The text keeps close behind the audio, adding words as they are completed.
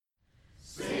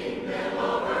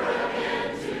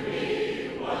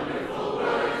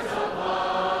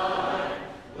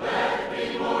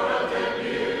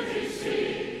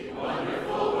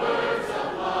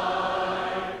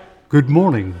Good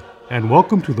morning, and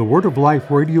welcome to the Word of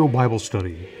Life Radio Bible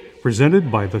Study,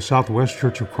 presented by the Southwest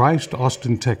Church of Christ,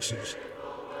 Austin, Texas,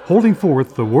 holding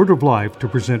forth the Word of Life to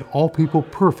present all people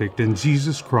perfect in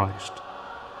Jesus Christ.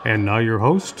 And now your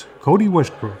host, Cody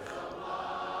Westbrook.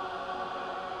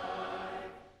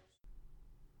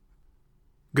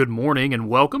 Good morning and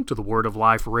welcome to the Word of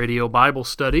Life Radio Bible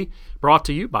Study, brought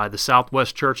to you by the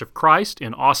Southwest Church of Christ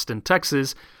in Austin,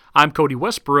 Texas. I'm Cody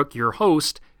Westbrook, your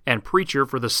host and preacher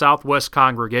for the Southwest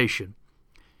congregation.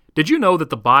 Did you know that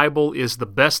the Bible is the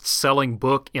best-selling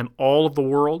book in all of the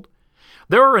world?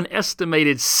 There are an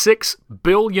estimated 6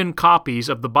 billion copies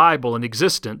of the Bible in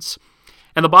existence,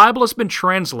 and the Bible has been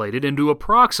translated into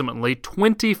approximately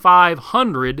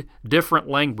 2,500 different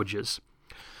languages.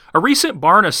 A recent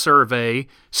Barna survey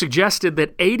suggested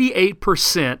that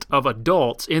 88% of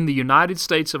adults in the United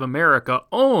States of America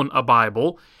own a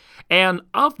Bible, and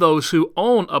of those who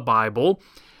own a Bible,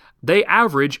 they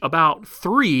average about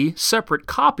 3 separate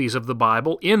copies of the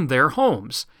Bible in their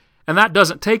homes. And that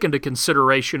doesn't take into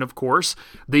consideration, of course,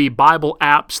 the Bible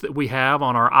apps that we have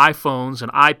on our iPhones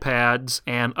and iPads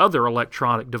and other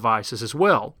electronic devices as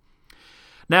well.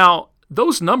 Now,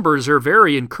 those numbers are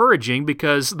very encouraging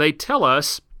because they tell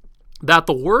us that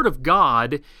the Word of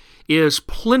God is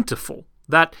plentiful,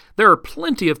 that there are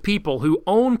plenty of people who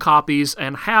own copies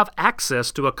and have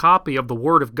access to a copy of the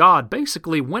Word of God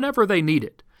basically whenever they need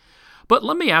it. But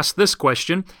let me ask this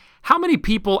question: how many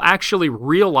people actually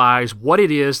realize what it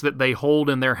is that they hold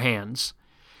in their hands?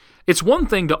 It's one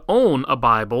thing to own a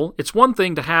Bible. It's one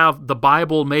thing to have the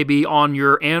Bible maybe on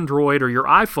your Android or your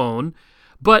iPhone,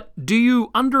 but do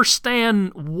you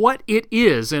understand what it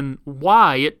is and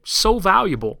why it's so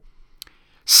valuable?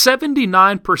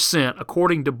 79%,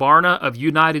 according to Barna, of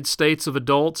United States of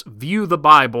adults view the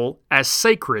Bible as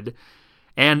sacred.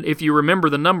 And if you remember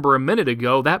the number a minute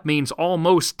ago, that means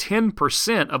almost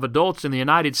 10% of adults in the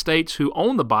United States who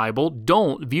own the Bible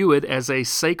don't view it as a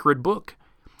sacred book.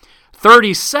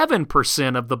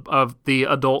 37% of the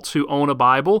adults who own a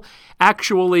Bible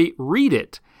actually read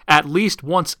it at least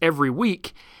once every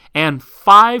week, and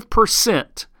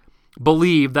 5%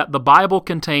 believe that the Bible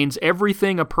contains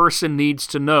everything a person needs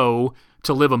to know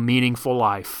to live a meaningful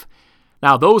life.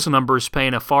 Now, those numbers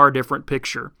paint a far different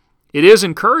picture. It is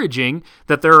encouraging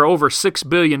that there are over 6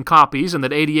 billion copies and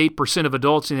that 88% of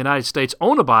adults in the United States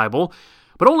own a Bible,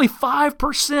 but only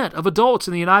 5% of adults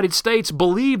in the United States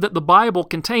believe that the Bible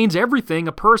contains everything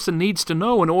a person needs to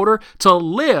know in order to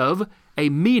live a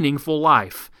meaningful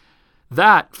life.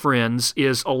 That, friends,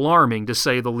 is alarming to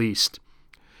say the least.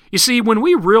 You see, when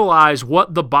we realize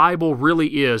what the Bible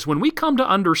really is, when we come to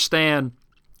understand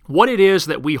what it is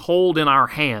that we hold in our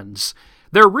hands,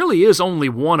 there really is only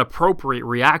one appropriate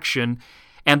reaction,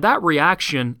 and that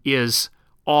reaction is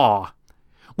awe.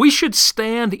 We should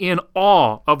stand in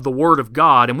awe of the Word of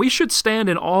God, and we should stand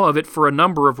in awe of it for a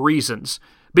number of reasons.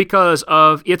 Because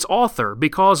of its author,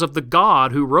 because of the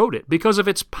God who wrote it, because of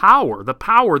its power, the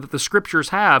power that the Scriptures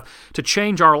have to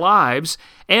change our lives,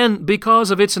 and because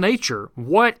of its nature,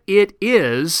 what it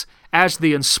is as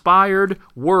the inspired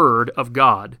Word of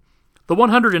God. The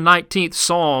 119th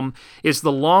Psalm is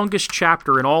the longest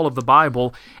chapter in all of the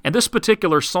Bible, and this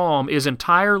particular psalm is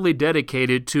entirely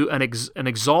dedicated to an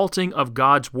exalting of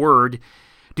God's Word.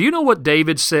 Do you know what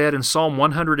David said in Psalm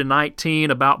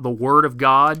 119 about the Word of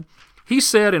God? He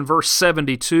said in verse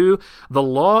 72, "The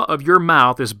law of your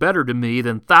mouth is better to me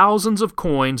than thousands of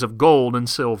coins of gold and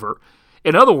silver."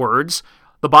 In other words,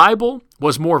 the Bible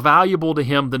was more valuable to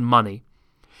him than money.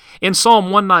 In Psalm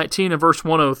 119 and verse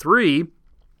 103,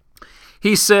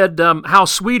 he said, "How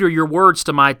sweet are your words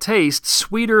to my taste,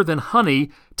 sweeter than honey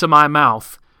to my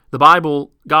mouth." The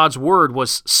Bible, God's Word,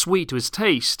 was sweet to his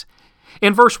taste.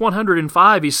 In verse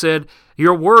 105, he said,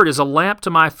 "Your word is a lamp to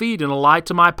my feet and a light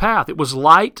to my path." It was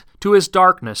light to his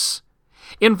darkness.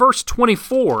 In verse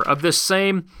 24 of this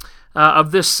same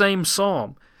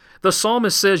psalm, the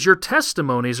psalmist says, "Your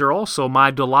testimonies are also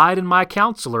my delight and my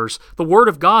counselors." The Word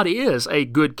of God is a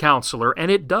good counselor, and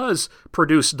it does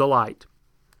produce delight.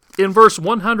 In verse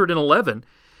 111,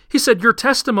 he said, "Your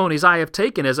testimonies I have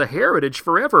taken as a heritage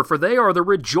forever, for they are the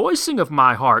rejoicing of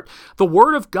my heart." The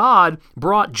Word of God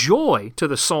brought joy to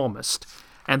the psalmist.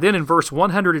 And then in verse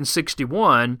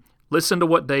 161, listen to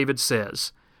what David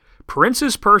says,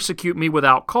 "Princes persecute me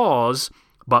without cause,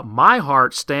 but my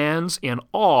heart stands in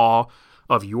awe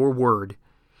of your word."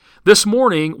 This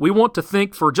morning, we want to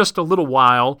think for just a little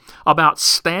while about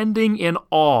standing in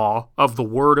awe of the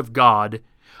Word of God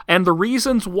and the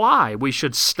reasons why we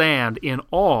should stand in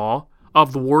awe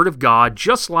of the Word of God,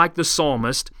 just like the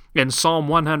psalmist in Psalm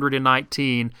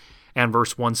 119 and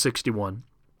verse 161.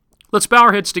 Let's bow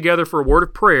our heads together for a word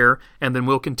of prayer, and then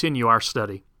we'll continue our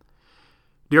study.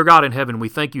 Dear God in heaven, we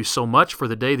thank you so much for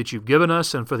the day that you've given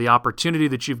us and for the opportunity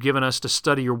that you've given us to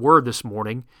study your word this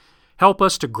morning. Help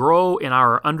us to grow in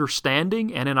our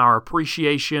understanding and in our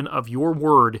appreciation of your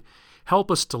word.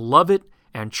 Help us to love it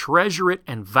and treasure it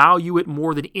and value it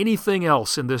more than anything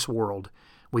else in this world.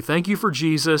 We thank you for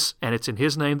Jesus, and it's in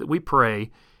his name that we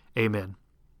pray. Amen.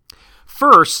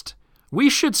 First, we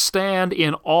should stand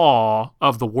in awe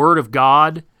of the Word of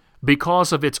God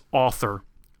because of its author.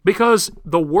 Because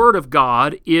the Word of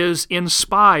God is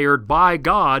inspired by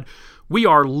God, we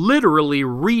are literally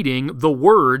reading the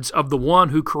words of the one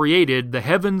who created the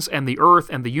heavens and the earth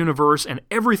and the universe and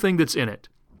everything that's in it.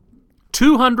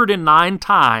 209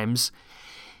 times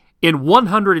in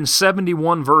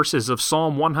 171 verses of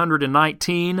Psalm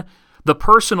 119, the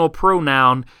personal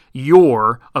pronoun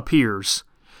your appears.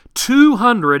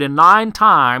 209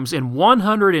 times in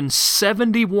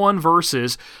 171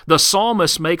 verses, the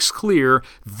psalmist makes clear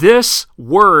this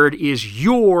word is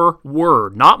your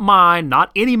word, not mine, not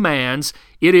any man's.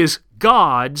 It is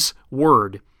God's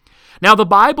word. Now, the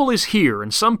Bible is here,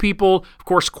 and some people, of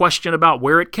course, question about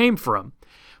where it came from.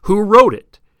 Who wrote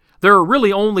it? There are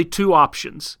really only two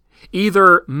options.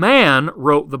 Either man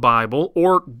wrote the Bible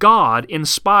or God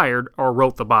inspired or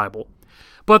wrote the Bible.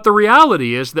 But the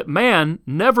reality is that man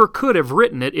never could have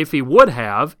written it if he would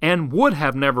have, and would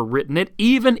have never written it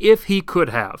even if he could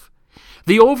have.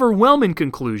 The overwhelming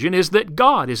conclusion is that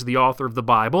God is the author of the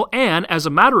Bible, and as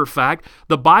a matter of fact,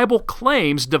 the Bible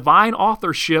claims divine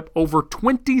authorship over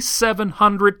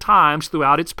 2,700 times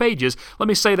throughout its pages. Let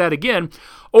me say that again.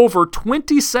 Over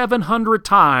 2,700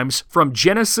 times from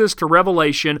Genesis to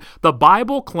Revelation, the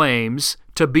Bible claims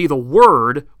to be the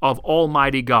Word of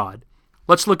Almighty God.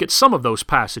 Let's look at some of those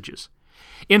passages.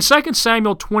 In 2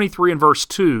 Samuel 23 and verse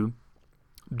 2,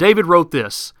 David wrote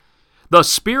this, "The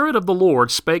Spirit of the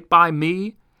Lord spake by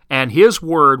me, and His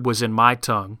word was in my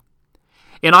tongue."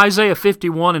 In Isaiah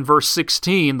 51 and verse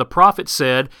 16, the prophet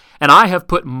said, "And I have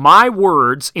put my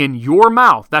words in your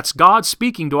mouth." That's God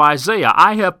speaking to Isaiah.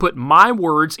 "I have put my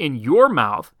words in your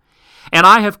mouth, and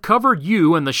I have covered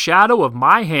you in the shadow of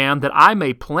my hand, that I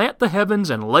may plant the heavens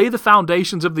and lay the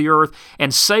foundations of the earth,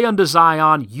 and say unto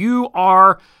Zion, you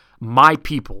are my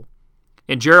people."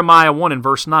 In Jeremiah 1 and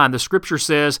verse 9, the scripture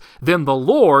says, "Then the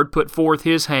Lord put forth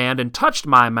his hand and touched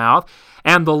my mouth,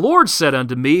 and the Lord said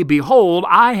unto me, Behold,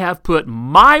 I have put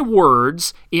my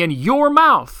words in your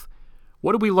mouth."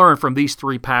 What do we learn from these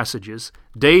three passages?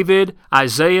 David,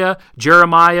 Isaiah,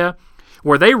 Jeremiah.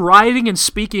 Were they writing and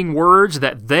speaking words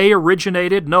that they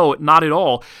originated? No, not at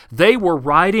all. They were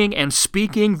writing and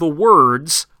speaking the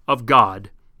words of God.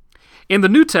 In the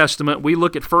New Testament, we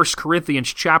look at 1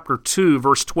 Corinthians chapter 2,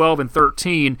 verse 12 and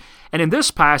 13, and in this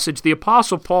passage, the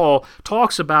Apostle Paul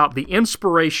talks about the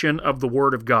inspiration of the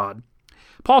Word of God.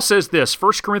 Paul says this,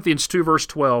 1 Corinthians 2, verse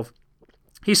 12,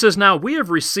 he says, "Now we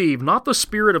have received not the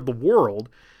spirit of the world,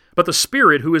 but the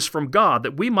Spirit who is from God,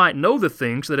 that we might know the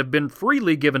things that have been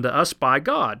freely given to us by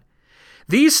God.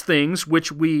 These things which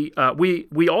we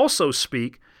also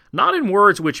speak, not in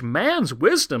words which man's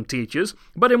wisdom teaches,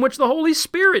 but in which the Holy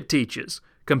Spirit teaches,"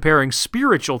 comparing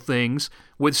spiritual things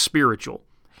with spiritual.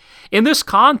 In this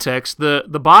context, the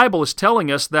Bible is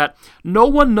telling us that no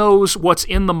one knows what's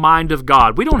in the mind of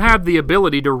God. We don't have the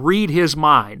ability to read His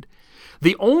mind.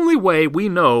 The only way we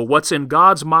know what's in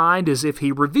God's mind is if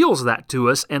He reveals that to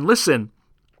us. And listen,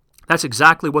 that's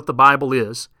exactly what the Bible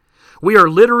is. We are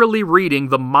literally reading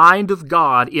the mind of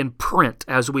God in print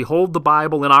as we hold the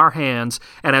Bible in our hands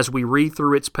and as we read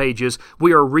through its pages.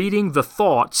 We are reading the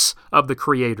thoughts of the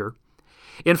Creator.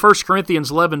 In 1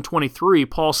 Corinthians 11:23,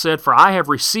 Paul said, "For I have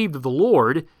received of the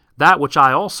Lord that which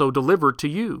I also delivered to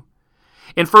you."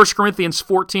 In 1 Corinthians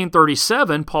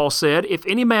 14:37, Paul said, "If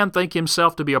any man think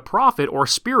himself to be a prophet or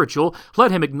spiritual,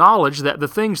 let him acknowledge that the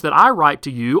things that I write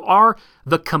to you are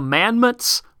the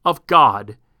commandments of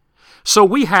God." So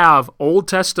we have Old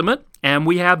Testament and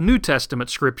we have New Testament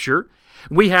Scripture.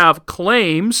 We have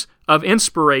claims of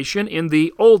inspiration in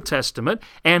the Old Testament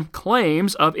and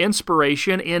claims of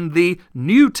inspiration in the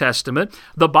New Testament.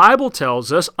 The Bible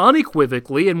tells us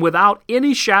unequivocally and without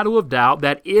any shadow of doubt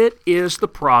that it is the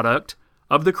product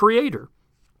of the Creator.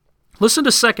 Listen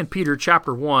to 2 Peter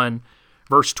chapter 1,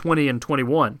 verse 20 and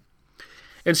 21.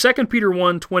 In 2 Peter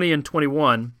 1, 20 and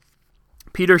 21,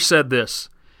 Peter said this,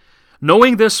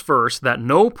 "Knowing this first, that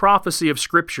no prophecy of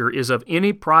Scripture is of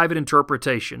any private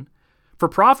interpretation. For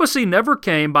prophecy never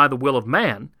came by the will of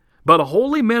man, but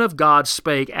holy men of God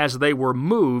spake as they were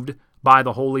moved by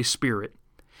the Holy Spirit."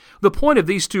 The point of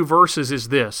these two verses is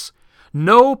this: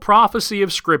 no prophecy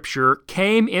of Scripture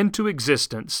came into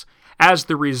existence as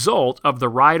the result of the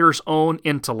writer's own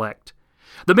intellect.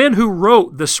 The men who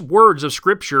wrote the words of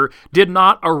Scripture did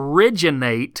not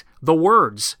originate the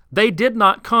words. They did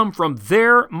not come from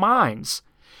their minds.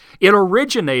 It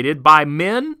originated by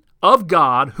men of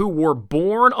God who were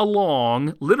borne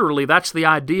along, literally that's the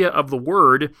idea of the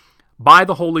word, by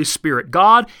the Holy Spirit.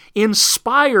 God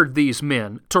inspired these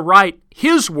men to write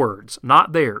His words,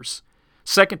 not theirs.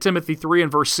 2 Timothy 3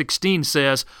 and verse 16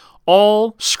 says,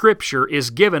 "All Scripture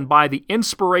is given by the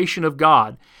inspiration of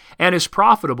God, and is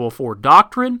profitable for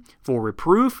doctrine, for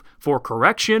reproof, for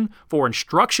correction, for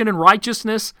instruction in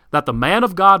righteousness, that the man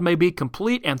of God may be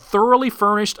complete and thoroughly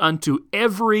furnished unto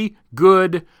every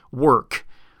good work."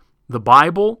 The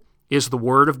Bible is the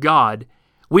Word of God.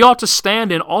 We ought to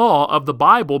stand in awe of the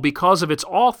Bible because of its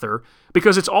author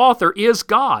is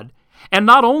God. And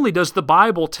not only does the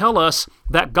Bible tell us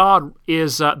that God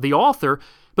is the author,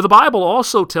 but the Bible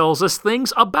also tells us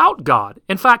things about God.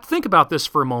 In fact, think about this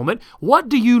for a moment. What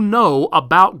do you know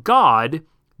about God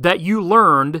that you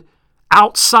learned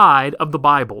outside of the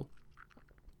Bible?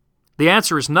 The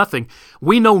answer is nothing.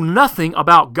 We know nothing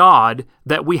about God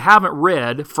that we haven't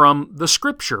read from the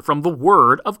Scripture, from the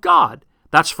Word of God.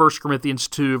 That's 1 Corinthians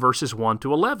 2, verses 1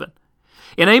 to 11.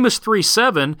 In Amos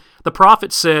 3:7, the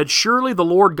prophet said, "Surely the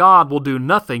Lord God will do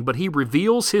nothing, but He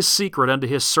reveals His secret unto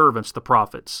His servants, the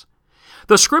prophets."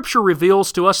 The Scripture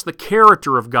reveals to us the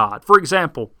character of God. For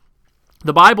example,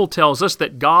 the Bible tells us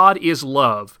that God is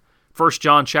love. 1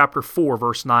 John chapter 4,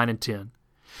 verse 9 and 10.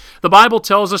 The Bible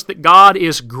tells us that God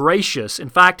is gracious. In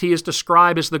fact, He is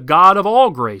described as the God of all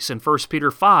grace in 1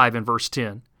 Peter 5 and verse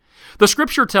 10. The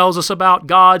Scripture tells us about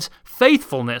God's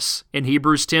faithfulness in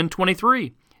Hebrews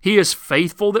 10:23. He is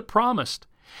faithful that promised.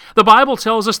 The Bible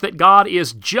tells us that God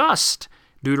is just.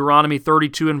 Deuteronomy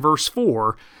 32 and verse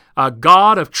 4. A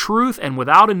God of truth and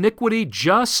without iniquity,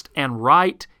 just and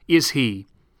right is He.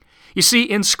 You see,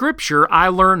 in Scripture, I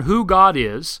learn who God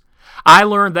is. I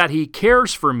learn that He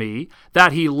cares for me,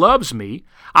 that He loves me.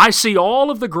 I see all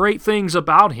of the great things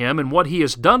about Him and what He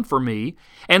has done for me,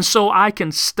 and so I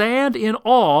can stand in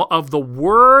awe of the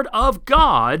Word of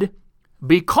God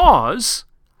because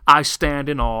I stand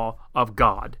in awe of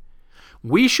God.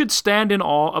 We should stand in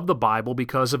awe of the Bible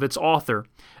because of its author,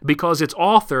 because its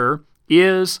author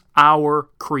is our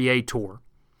Creator.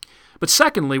 But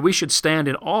secondly, we should stand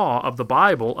in awe of the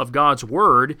Bible, of God's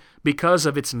Word, because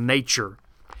of its nature.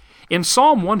 In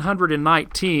Psalm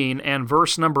 119 and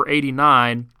verse number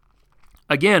 89,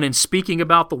 again, in speaking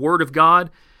about the Word of God,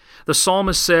 the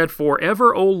psalmist said,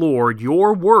 "Forever, O Lord,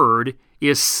 your Word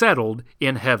is settled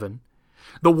in heaven."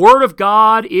 The Word of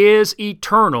God is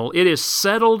eternal. It is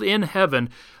settled in heaven.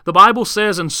 The Bible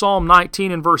says in Psalm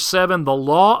 19 and verse 7, "The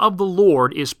law of the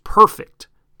Lord is perfect,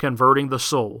 converting the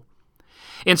soul."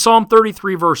 In Psalm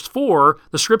 33 verse 4,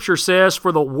 the Scripture says,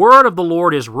 "For the word of the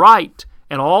Lord is right,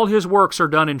 and all His works are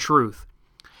done in truth."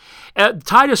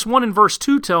 Titus 1 and verse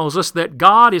 2 tells us that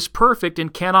God is perfect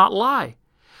and cannot lie.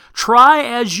 Try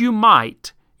as you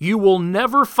might, you will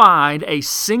never find a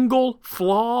single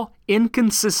flaw,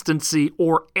 inconsistency,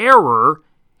 or error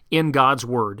in God's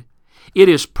Word. It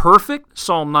is perfect,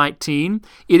 Psalm 19.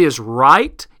 It is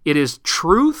right. It is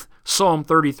truth, Psalm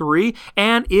 33.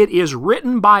 And it is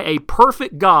written by a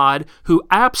perfect God who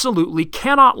absolutely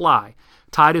cannot lie,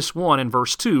 Titus 1 and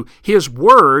verse 2. His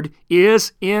Word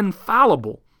is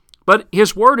infallible, but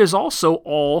His Word is also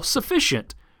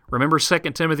all-sufficient. Remember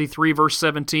 2 Timothy 3 verse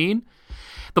 17?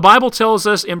 The Bible tells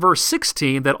us in verse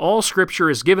 16 that all Scripture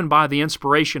is given by the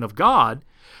inspiration of God,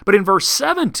 but in verse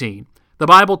 17, the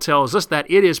Bible tells us that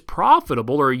it is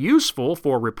profitable or useful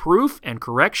for reproof and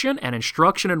correction and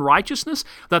instruction in righteousness,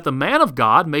 that the man of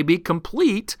God may be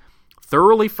complete,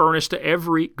 thoroughly furnished to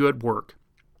every good work.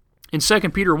 In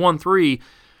 2 Peter 1:3,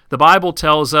 the Bible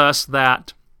tells us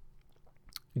that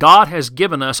God has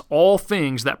given us all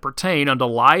things that pertain unto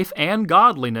life and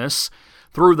godliness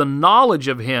through the knowledge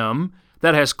of Him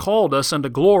that has called us unto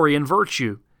glory and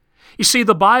virtue. You see,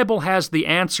 the Bible has the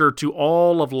answer to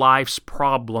all of life's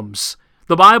problems.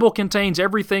 The Bible contains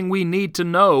everything we need to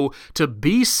know to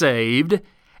be saved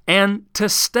and to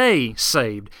stay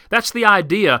saved. That's the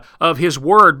idea of His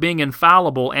Word being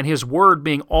infallible and His Word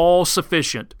being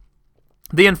all-sufficient.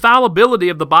 The infallibility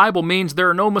of the Bible means there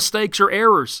are no mistakes or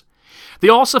errors. The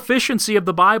all-sufficiency of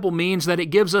the Bible means that it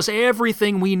gives us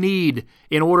everything we need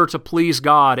in order to please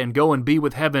God and go and be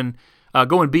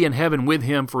in heaven with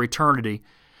Him for eternity.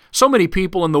 So many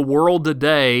people in the world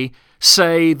today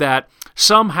say that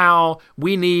somehow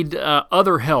we need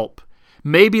other help.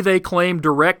 Maybe they claim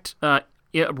direct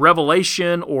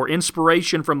revelation or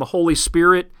inspiration from the Holy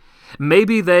Spirit.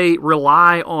 Maybe they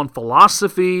rely on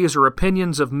philosophies or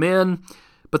opinions of men.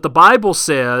 But the Bible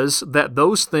says that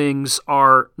those things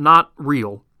are not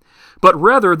real, but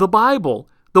rather the Bible,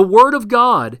 the Word of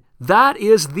God, that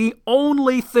is the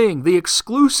only thing, the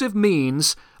exclusive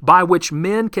means by which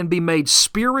men can be made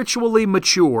spiritually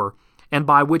mature and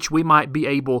by which we might be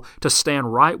able to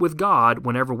stand right with God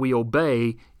whenever we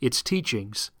obey its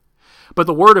teachings. But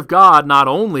the Word of God, not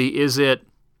only is it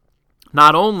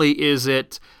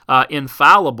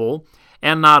infallible,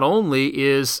 and not only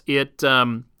is it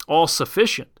all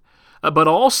sufficient, but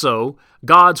also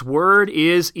God's Word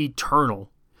is eternal.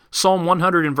 Psalm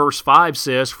 100 and verse 5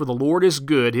 says, "For the Lord is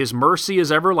good, His mercy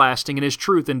is everlasting, and His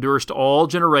truth endures to all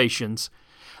generations."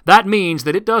 That means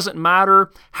that it doesn't matter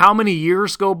how many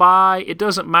years go by, it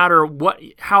doesn't matter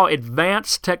how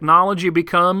advanced technology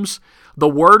becomes, the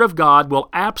Word of God will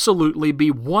absolutely be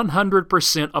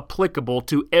 100% applicable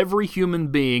to every human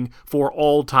being for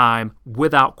all time,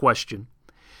 without question.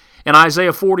 In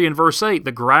Isaiah 40 and verse 8,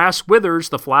 "The grass withers,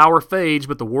 the flower fades,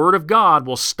 but the Word of God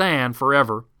will stand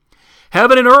forever."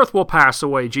 Heaven and earth will pass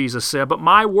away, Jesus said, but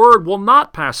my word will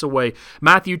not pass away.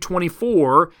 Matthew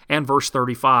 24 and verse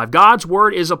 35. God's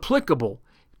word is applicable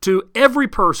to every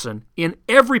person, in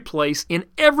every place, in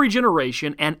every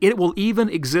generation, and it will even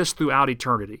exist throughout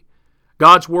eternity.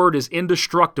 God's word is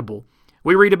indestructible.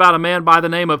 We read about a man by the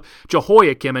name of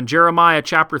Jehoiakim in Jeremiah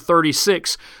chapter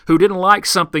 36 who didn't like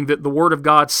something that the Word of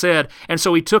God said, and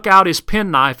so he took out his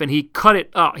penknife and he cut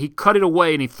it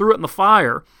away and he threw it in the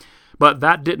fire. But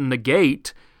that didn't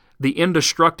negate the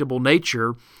indestructible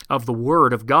nature of the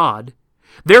Word of God.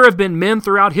 There have been men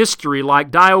throughout history like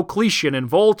Diocletian and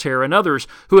Voltaire and others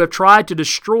who have tried to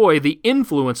destroy the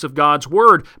influence of God's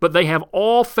Word, but they have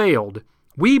all failed.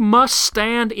 We must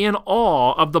stand in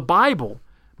awe of the Bible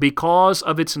because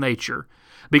of its nature,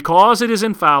 because it is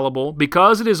infallible,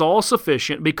 because it is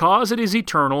all-sufficient, because it is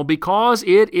eternal, because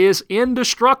it is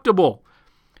indestructible.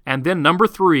 And then number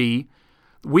 3,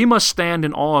 we must stand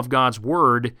in awe of God's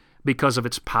Word because of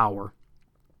its power.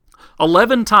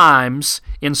 11 times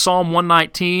in Psalm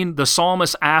 119, the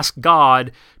psalmist asked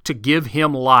God to give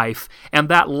him life, and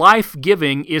that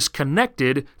life-giving is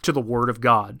connected to the Word of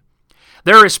God.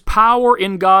 There is power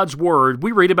in God's Word.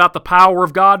 We read about the power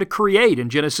of God to create in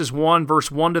Genesis 1,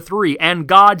 verse 1 to 3, and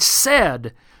God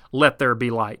said, "Let there be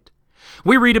light."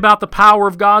 We read about the power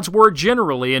of God's Word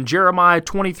generally in Jeremiah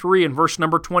 23 and verse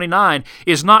number 29.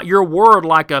 "Is not your word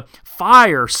like a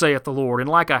fire, saith the Lord, and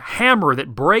like a hammer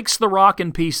that breaks the rock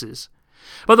in pieces?"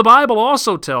 But the Bible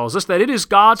also tells us that it is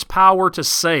God's power to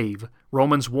save.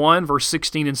 Romans 1, verse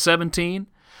 16 and 17.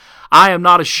 "I am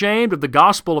not ashamed of the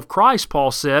gospel of Christ,"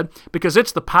 Paul said, "because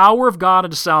it's the power of God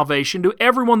unto salvation to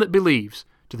everyone that believes,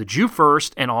 to the Jew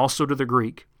first and also to the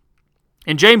Greek."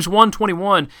 In James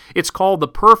 1:21, it's called the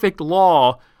perfect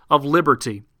law of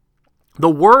liberty.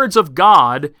 The words of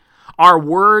God are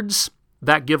words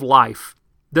that give life.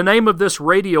 The name of this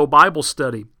radio Bible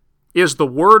study is the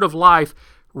Word of Life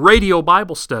Radio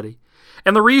Bible Study.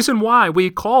 And the reason why we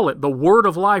call it the Word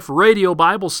of Life Radio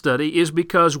Bible Study is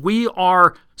because we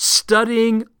are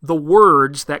studying the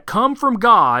words that come from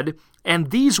God, and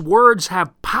these words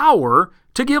have power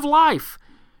to give life.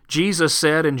 Jesus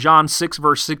said in John 6,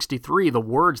 verse 63, "The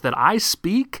words that I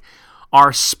speak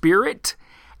are spirit,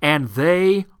 and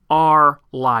they are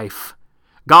life."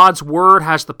 God's Word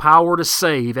has the power to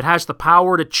save. It has the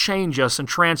power to change us and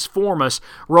transform us.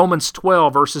 Romans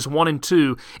 12, verses 1 and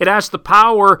 2. It has the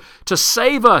power to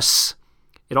save us.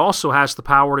 It also has the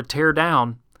power to tear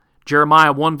down.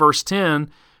 Jeremiah 1, verse 10,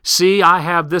 "See, I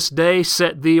have this day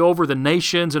set thee over the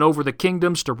nations and over the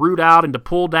kingdoms to root out and to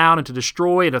pull down and to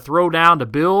destroy and to throw down, to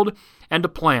build and to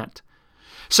plant."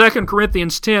 2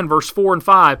 Corinthians 10, verse 4 and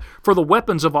 5, "For the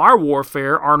weapons of our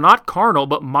warfare are not carnal,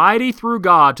 but mighty through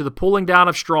God to the pulling down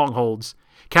of strongholds,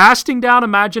 casting down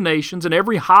imaginations and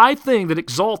every high thing that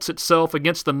exalts itself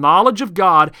against the knowledge of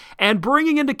God, and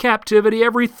bringing into captivity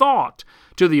every thought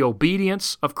to the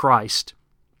obedience of Christ."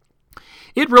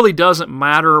 It really doesn't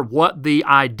matter what the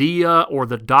idea or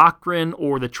the doctrine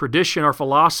or the tradition or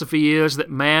philosophy is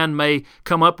that man may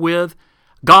come up with.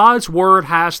 God's Word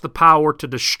has the power to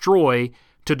destroy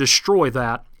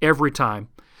that every time.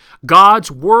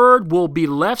 God's Word will be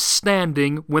left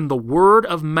standing when the word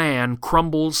of man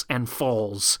crumbles and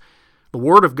falls. The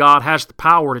Word of God has the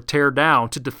power to tear down,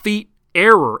 to defeat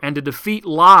error, and to defeat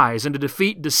lies, and to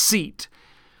defeat deceit.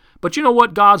 But you know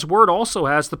what? God's Word also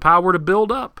has the power to build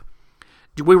up.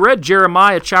 We read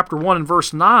Jeremiah chapter 1 and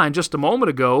verse 9 just a moment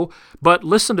ago, but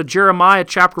listen to Jeremiah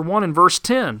chapter 1 and verse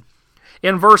 10.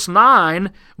 In verse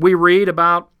 9, we read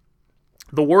about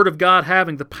the Word of God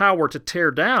having the power to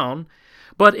tear down,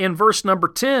 but in verse number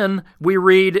 10, we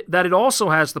read that it also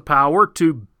has the power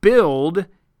to build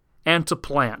and to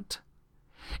plant.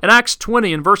 In Acts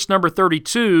 20, in verse number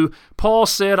 32, Paul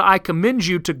said, I commend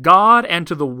you to God and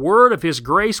to the word of His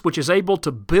grace, which is able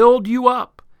to build you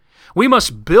up. We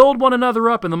must build one another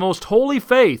up in the most holy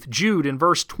faith, Jude in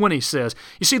verse 20 says.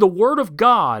 You see, the Word of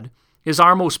God is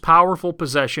our most powerful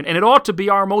possession, and it ought to be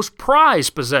our most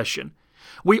prized possession.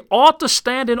 We ought to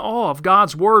stand in awe of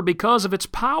God's Word because of its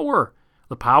power,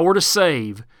 the power to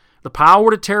save, the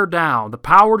power to tear down, the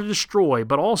power to destroy,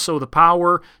 but also the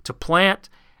power to plant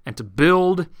and to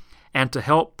build and to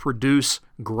help produce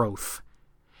growth.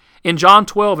 In John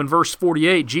 12 and verse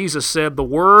 48, Jesus said, the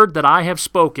word that I have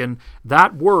spoken,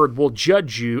 that word will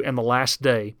judge you in the last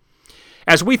day.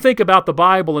 As we think about the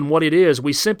Bible and what it is,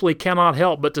 we simply cannot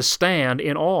help but to stand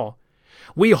in awe.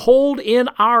 We hold in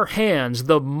our hands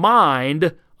the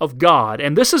mind of God,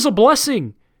 and this is a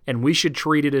blessing, and we should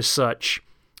treat it as such.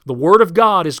 The Word of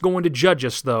God is going to judge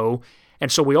us, though,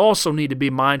 and so we also need to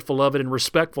be mindful of it and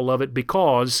respectful of it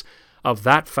because of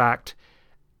that fact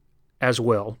as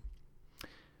well.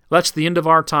 That's the end of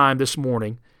our time this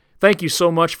morning. Thank you so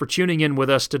much for tuning in with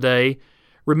us today.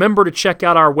 Remember to check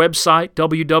out our website,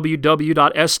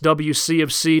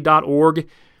 www.swcofc.org.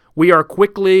 We are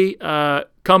quickly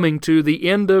coming to the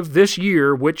end of this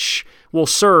year, which will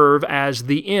serve as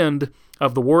the end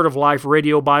of the Word of Life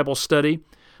Radio Bible Study.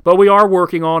 But we are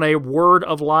working on a Word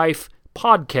of Life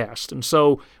podcast, and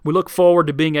so we look forward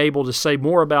to being able to say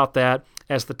more about that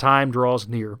as the time draws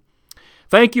near.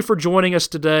 Thank you for joining us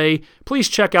today. Please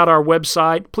check out our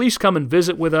website. Please come and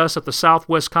visit with us at the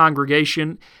Southwest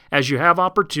Congregation. As you have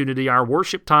opportunity, our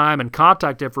worship time and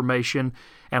contact information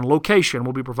and location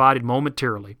will be provided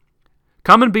momentarily.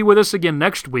 Come and be with us again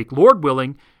next week, Lord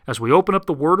willing, as we open up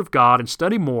the Word of God and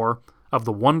study more of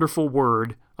the wonderful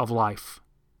Word of Life.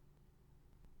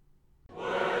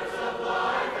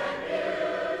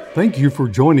 Thank you for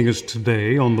joining us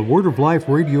today on the Word of Life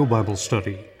Radio Bible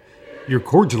Study. You're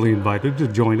cordially invited to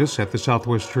join us at the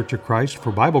Southwest Church of Christ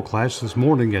for Bible class this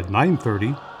morning at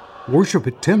 9:30, worship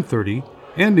at 10:30,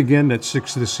 and again at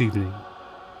 6 this evening.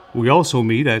 We also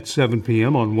meet at 7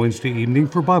 p.m. on Wednesday evening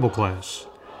for Bible class.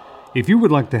 If you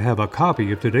would like to have a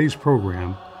copy of today's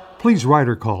program, please write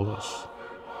or call us.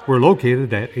 We're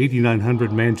located at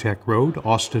 8900 Manchac Road,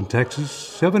 Austin, Texas,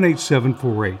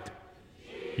 78748.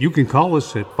 You can call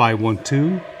us at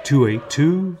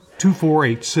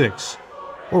 512-282-2486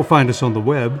 or find us on the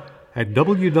web at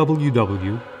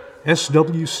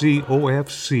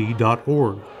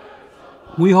www.swcofc.org.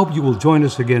 We hope you will join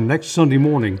us again next Sunday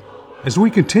morning as we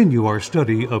continue our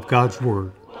study of God's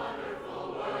Word.